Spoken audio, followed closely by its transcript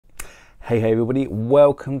Hey everybody,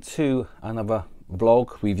 welcome to another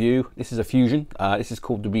vlog review. This is a fusion. This is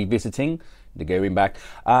called the Revisiting, the going back.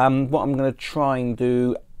 What I'm going to try and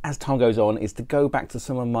do as time goes on is to go back to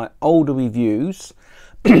some of my older reviews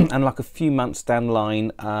and like a few months down the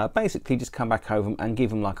line, basically just come back over them and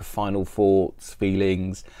give them like a final thoughts,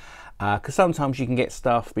 feelings. Because sometimes you can get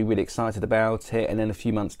stuff, be really excited about it, and then a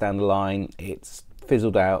few months down the line it's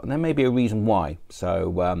fizzled out, and there may be a reason why.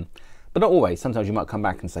 So but not always. Sometimes you might come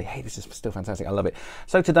back and say, hey, this is still fantastic, I love it.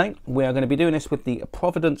 So today we are going to be doing this with the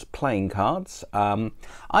Providence playing cards.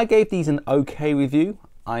 I gave these an okay review.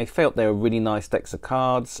 I felt they were really nice decks of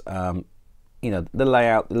cards. You know, the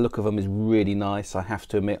layout, the look of them is really nice. I have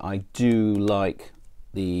to admit, I do like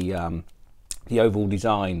the overall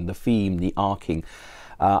design, the theme, the arcing.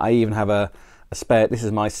 I even have a spare. This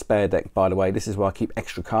is my spare deck, by the way. This is where I keep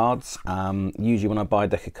extra cards. Usually when I buy a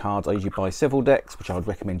deck of cards, I usually buy several decks, which I would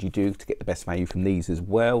recommend you do to get the best value from these as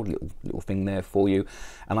well. Little thing there for you.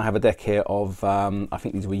 And I have a deck here of, I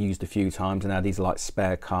think these were used a few times, and now these are like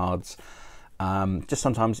spare cards. Just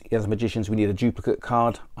sometimes as magicians we need a duplicate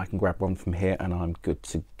card. I can grab one from here and I'm good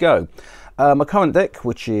to go. My current deck,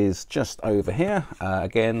 which is just over here.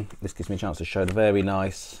 Again, this gives me a chance to show the very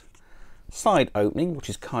nice side opening, which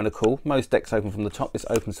is kind of cool. Most decks open from the top, this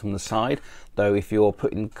opens from the side, though if you're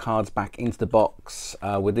putting cards back into the box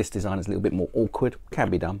with this design it's a little bit more awkward. Can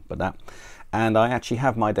be done, but that. And I actually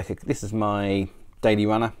have my deck. This is my daily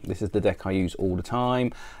runner. This is the deck I use all the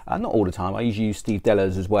time. Not all the time, I usually use Steve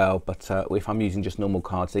Deller's as well, but if I'm using just normal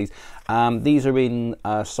cards, these are in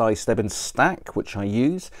size 7 stack, which I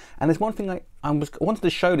use. And there's one thing I wanted to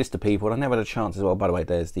show this to people, and I never had a chance as well. By the way,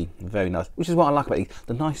 there's the very nice, which is what I like about these,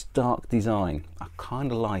 the nice dark design. I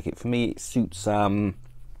kind of like it. For me, it suits the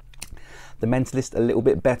Mentalist a little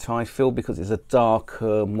bit better, I feel, because it's a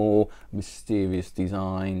darker, more mysterious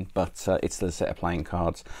design, but it's still a set of playing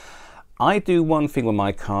cards. I do one thing with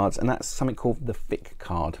my cards, and that's something called the thick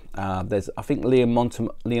card. I think Liam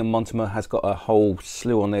Montimer has got a whole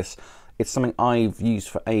slew on this. It's something I've used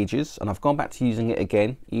for ages, and I've gone back to using it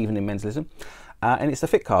again, even in Mentalism. And it's the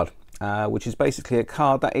thick card, which is basically a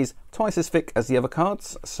card that is twice as thick as the other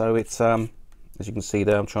cards. So it's, as you can see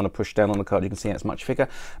there, I'm trying to push down on the card, you can see it's much thicker.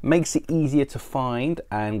 Makes it easier to find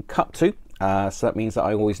and cut to. So that means that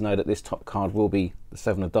I always know that this top card will be the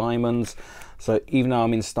 7 of diamonds. So even though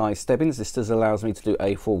I'm in size stebbins, this still allows me to do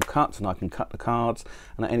a full cut, and I can cut the cards,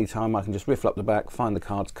 and at any time I can just riffle up the back, find the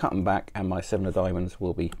cards, cut them back, and my 7 of diamonds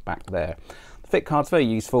will be back there. The thick card's very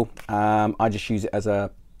useful. I just use it as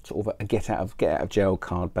a sort of a get out of jail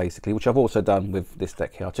card, basically, which I've also done with this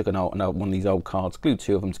deck here. I took one of these old cards, glued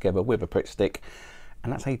 2 of them together with a Pritt stick,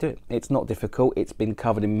 and that's how you do it. It's not difficult. It's been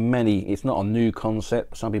covered in many. It's not a new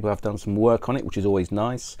concept. Some people have done some work on it, which is always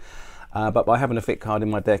nice. But by having a thick card in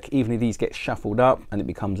my deck, even if these get shuffled up and it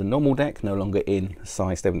becomes a normal deck, no longer in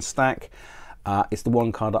size 7 stack, it's the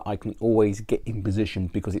one card that I can always get in position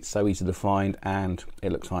because it's so easy to find and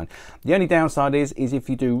it looks fine. The only downside is if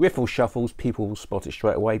you do riffle shuffles, people will spot it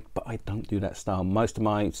straight away, but I don't do that style. Most of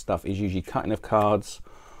my stuff is usually cutting of cards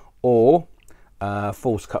or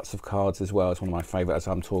force cuts of cards as well. It's one of my favourite. As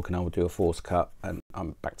I'm talking, I will do a force cut and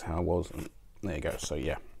I'm back to how I was, and there you go. So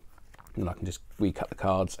yeah, and I can just recut the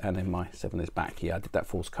cards and then my 7 is back. Yeah, I did that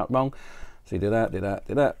force cut wrong. So you do that, do that,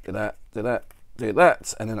 do that, do that, do that, do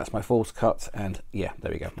that, and then that's my force cut, and yeah,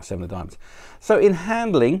 there we go, my 7 of diamonds. So in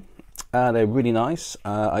handling, they're really nice.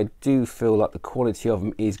 I do feel like the quality of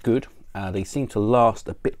them is good. They seem to last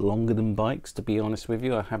a bit longer than bikes, to be honest with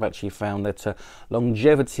you. I have actually found that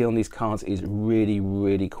longevity on these cards is really,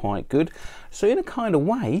 really quite good. So in a kind of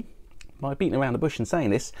way, by beating around the bush and saying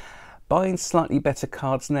this, buying slightly better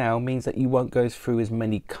cards now means that you won't go through as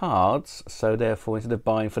many cards. So therefore, instead of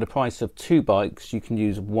buying for the price of 2 bikes, you can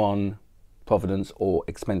use 1 Providence or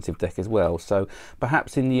expensive deck as well. So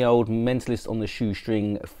perhaps in the old Mentalist on the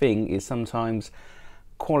shoestring thing is sometimes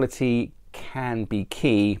quality can be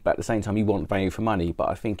key, but at the same time you want value for money. But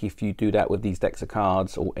I think if you do that with these decks of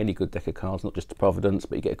cards, or any good deck of cards, not just the Providence,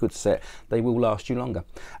 but you get a good set, they will last you longer.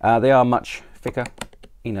 They are much thicker.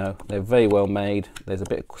 You know, they're very well made. There's a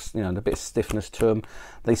bit, a bit of stiffness to them.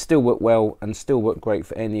 They still work well and still work great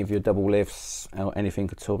for any of your double lifts or anything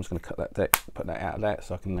at all. I'm just going to cut that deck, put that out of that,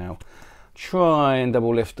 so I can now try and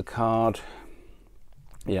double lift the card.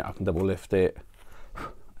 Yeah, I can double lift it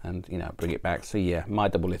and bring it back. So yeah, my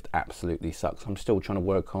double lift absolutely sucks. I'm still trying to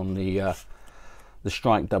work on the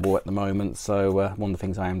strike double at the moment. So one of the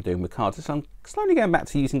things I am doing with cards is I'm slowly going back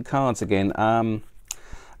to using cards again.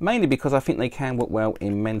 Mainly because I think they can work well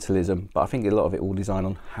in Mentalism, but I think a lot of it will design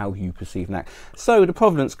on how you perceive that. So the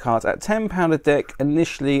Providence cards at £10 a deck,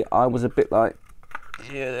 initially I was a bit like,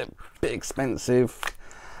 yeah, they're a bit expensive.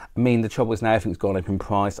 I mean, the trouble is now everything's gone up in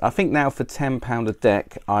price. I think now for £10 a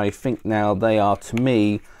deck, I think now they are, to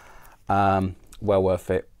me, well worth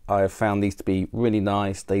it. I have found these to be really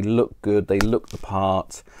nice. They look good, they look the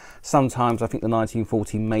part. Sometimes I think the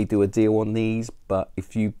 1914 may do a deal on these, but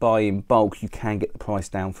if you buy in bulk, you can get the price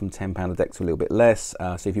down from £10 a deck to a little bit less.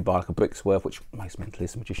 So if you buy like a brick's worth, which most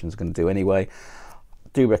mentalists and magicians are going to do anyway,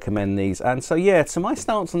 do recommend these. And so yeah, so my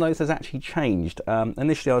stance on those has actually changed.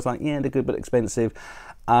 Initially I was like, yeah, they're good but expensive.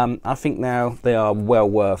 I think now they are well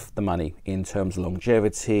worth the money in terms of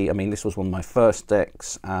longevity. I mean, this was one of my first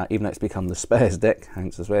decks, even though it's become the spares deck,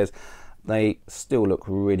 hence the spares. They still look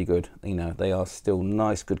really good. You know, they are still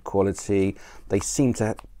nice, good quality. They seem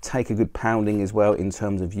to take a good pounding as well in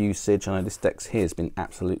terms of usage. I know this deck here has been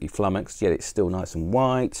absolutely flummoxed, yet it's still nice and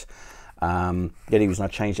white. The only reason I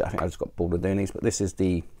changed it, I think I just got bored of doing these, but this is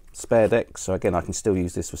the spare deck. So again, I can still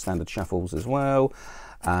use this for standard shuffles as well.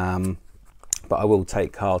 But I will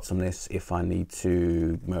take cards from this if I need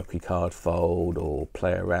to Mercury card fold or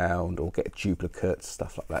play around or get duplicates,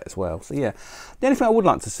 stuff like that as well. So yeah, the only thing I would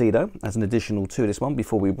like to see though, as an additional to this one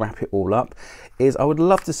before we wrap it all up, is I would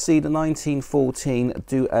love to see the 1914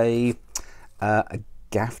 do a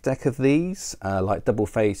gaff deck of these, like double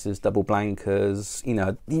faces, double blankers, you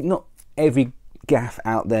know, not every gaff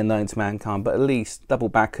out there known to mankind, but at least double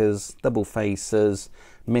backers, double faces,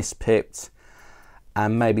 mispipped,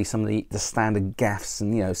 and maybe some of the standard gaffs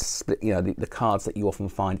and, you know, split, you know, the cards that you often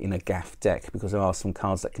find in a gaff deck, because there are some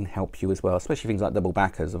cards that can help you as well, especially things like double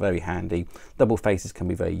backers are very handy. Double faces can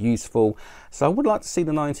be very useful. So I would like to see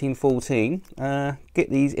the 1914 get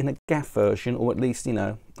these in a gaff version, or at least, you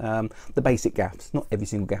know, the basic gaffs. Not every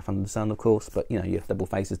single gaff under the sun, of course, but, you know, your double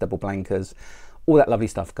faces, double blankers, all that lovely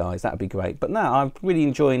stuff, guys. That would be great. But no, I'm really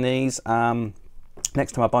enjoying these.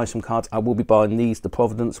 Next time I buy some cards, I will be buying these, the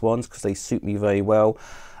Providence ones, because they suit me very well.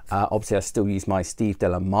 Obviously, I still use my Steve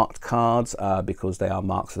Della marked cards because they are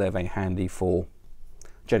marked, so they're very handy for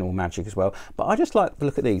general magic as well. But I just like to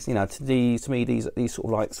look at these. You know, to me, these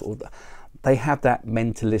sort of they have that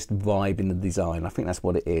mentalist vibe in the design. I think that's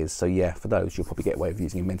what it is. So yeah, for those, you'll probably get away with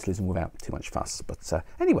using mentalism without too much fuss. But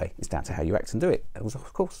anyway, it's down to how you act and do it,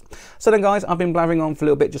 of course. So then, guys, I've been blathering on for a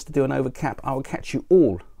little bit just to do an overcap. I will catch you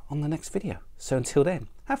all on the next video. So until then,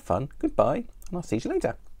 have fun, goodbye, and I'll see you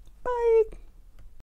later. Bye.